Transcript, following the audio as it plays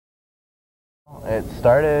It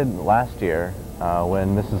started last year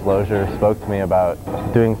when Mrs. Lozier spoke to me about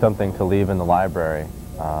doing something to leave in the library,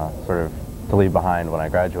 sort of to leave behind when I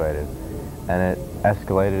graduated. And it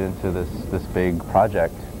escalated into this big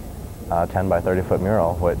project, 10 by 30 foot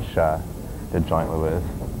mural, which did jointly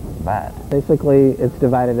with Matt. Basically, it's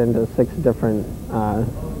divided into 6 different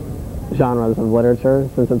genres of literature.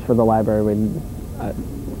 Since it's for the library, we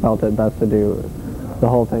felt it best to do the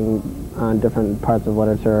whole thing on different parts of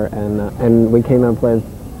literature, and we came up with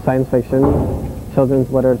science fiction,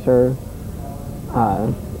 children's literature,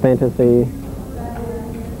 fantasy,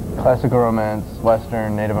 classical romance,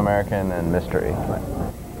 Western, Native American, and mystery.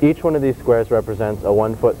 Each one of these squares represents a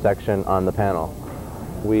 1-foot section on the panel.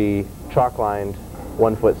 We chalk-lined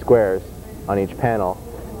 1-foot squares on each panel,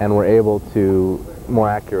 and were able to more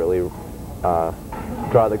accurately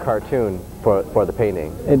draw the cartoon for the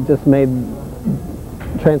painting. It just made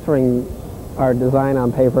transferring our design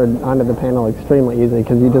on paper onto the panel extremely easy,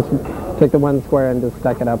 because you just took the one square and just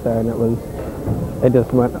stuck it up there, and it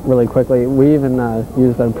just went really quickly. We even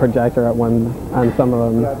used a projector on some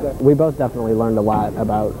of them. We both definitely learned a lot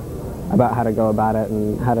about how to go about it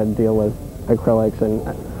and how to deal with acrylics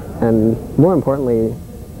and more importantly,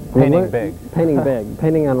 painting big.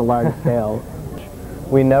 Painting on a large scale.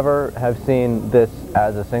 We never have seen this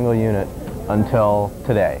as a single unit until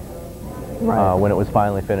today, right. When it was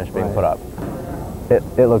finally finished being put up.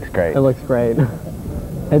 It looks great. It looks great.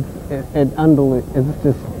 It's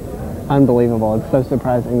just unbelievable. It's so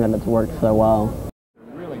surprising that it's worked so well.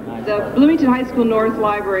 The Bloomington High School North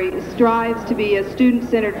Library strives to be a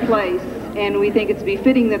student-centered place, and we think it's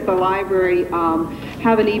befitting that the library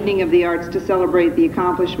have an evening of the arts to celebrate the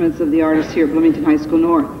accomplishments of the artists here at Bloomington High School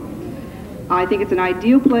North. I think it's an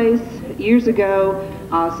ideal place. Years ago,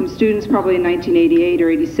 some students, probably in 1988 or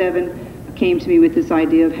 87, came to me with this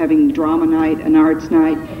idea of having drama night, an arts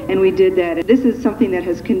night, and we did that. This is something that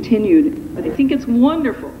has continued. I think it's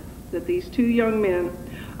wonderful that these 2 young men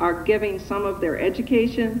are giving some of their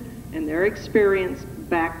education and their experience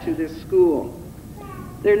back to this school.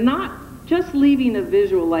 They're not just leaving a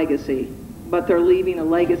visual legacy, but they're leaving a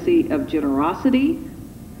legacy of generosity,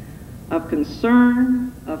 of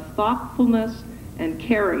concern, of thoughtfulness, and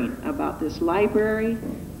caring about this library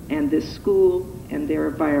and this school and their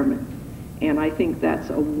environment. And I think that's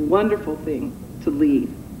a wonderful thing to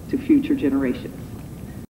leave to future generations.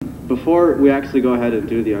 Before we actually go ahead and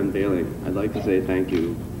do the unveiling, I'd like to say thank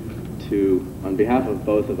you on behalf of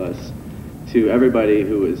both of us, to everybody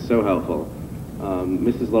who was so helpful.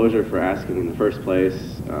 Mrs. Lozier for asking in the first place,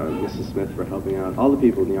 Mrs. Smith for helping out, all the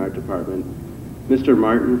people in the art department, Mr.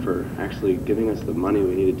 Martin for actually giving us the money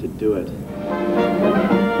we needed to do it.